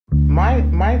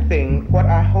My thing, what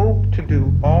I hope to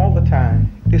do all the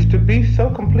time, is to be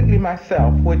so completely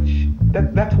myself, which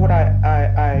that's what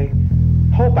I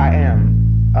hope I am.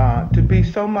 To be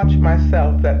so much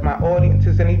myself that my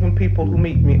audiences and even people who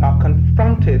meet me are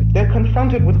confronted. They're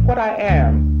confronted with what I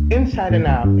am, inside and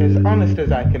out, as honest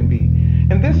as I can be.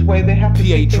 In this way, they have to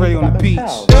see things about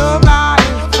themselves.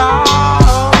 Nobody's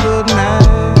fault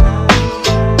now.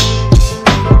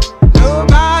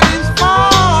 Nobody's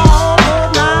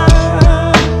fault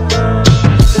now.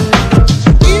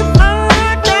 If I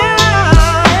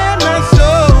die and my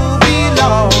soul be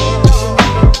lost,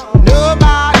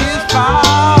 nobody's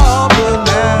fault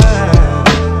now.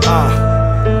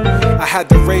 I had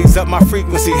to raise up my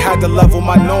frequency, had to level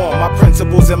my norm, my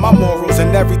principles and my morals,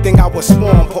 and everything I was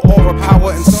sworn. Put aura,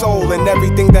 power, and soul, and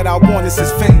everything that I want. This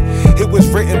is fate. It was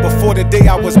written before the day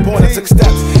I was born. I took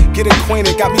steps, get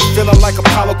acquainted, got me feeling like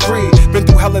Apollo Creed. Been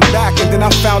through hell and back, and then I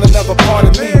found another part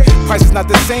of me. Price is not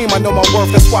the same, I know my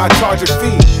worth, that's why I charge a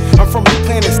fee. I'm from the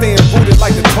planet, staying rooted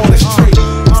like the tallest tree.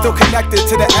 Still connected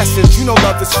to the essence, you know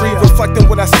love is free. Reflecting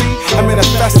what I see, I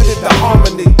manifested it, the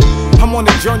harmony. I'm on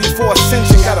a journey for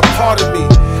ascension, got a part of me.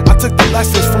 I took the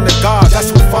lessons from the gods, that's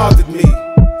who fathered me.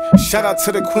 Shout out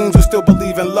to the queens who still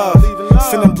believe in love.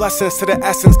 Sending blessings to the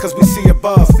essence cause we see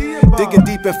above. Digging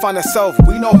deep and find ourselves,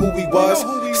 we know who we was.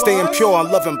 Staying pure and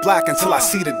loving black until I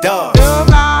see the doves.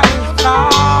 Nobody's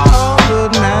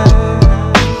fault now.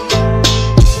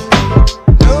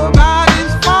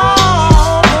 Nobody's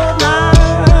fault now.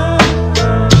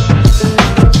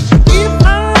 If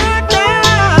I die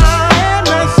and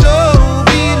my soul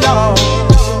be lost,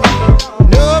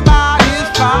 nobody's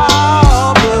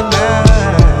fault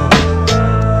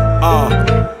now.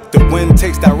 The wind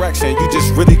takes direction, you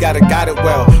just really gotta guide it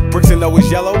well. Bricks ain't always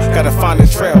yellow, gotta find a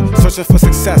trail. Searching for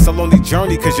success, a lonely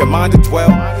journey cause your mind to dwell.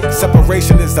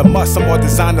 Separation is a must, I'm more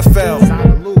designed to fail.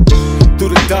 Through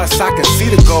the dust, I can see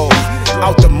the gold.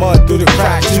 Out the mud, through the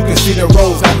cracks, you can see the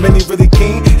roads. Not many really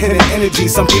keen, hidden energy,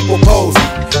 some people pose.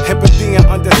 Empathy and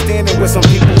understanding where some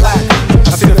people lack.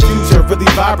 I see the future really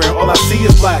vibrant, all I see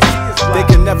is black. They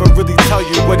can never really tell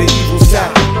you where the evil's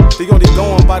at. They only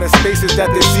going by the spaces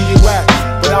that they see you at.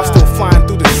 But I'm still flying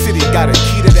through the city, got a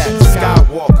key to that.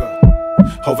 Skywalker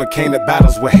overcame the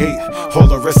battles with hate. All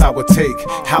the risks I would take,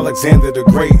 Alexander the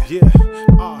Great.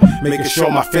 Making sure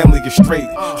my family is straight.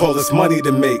 All this money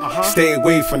to make, stay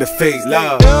away from the fake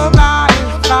love.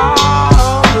 Nobody's fault.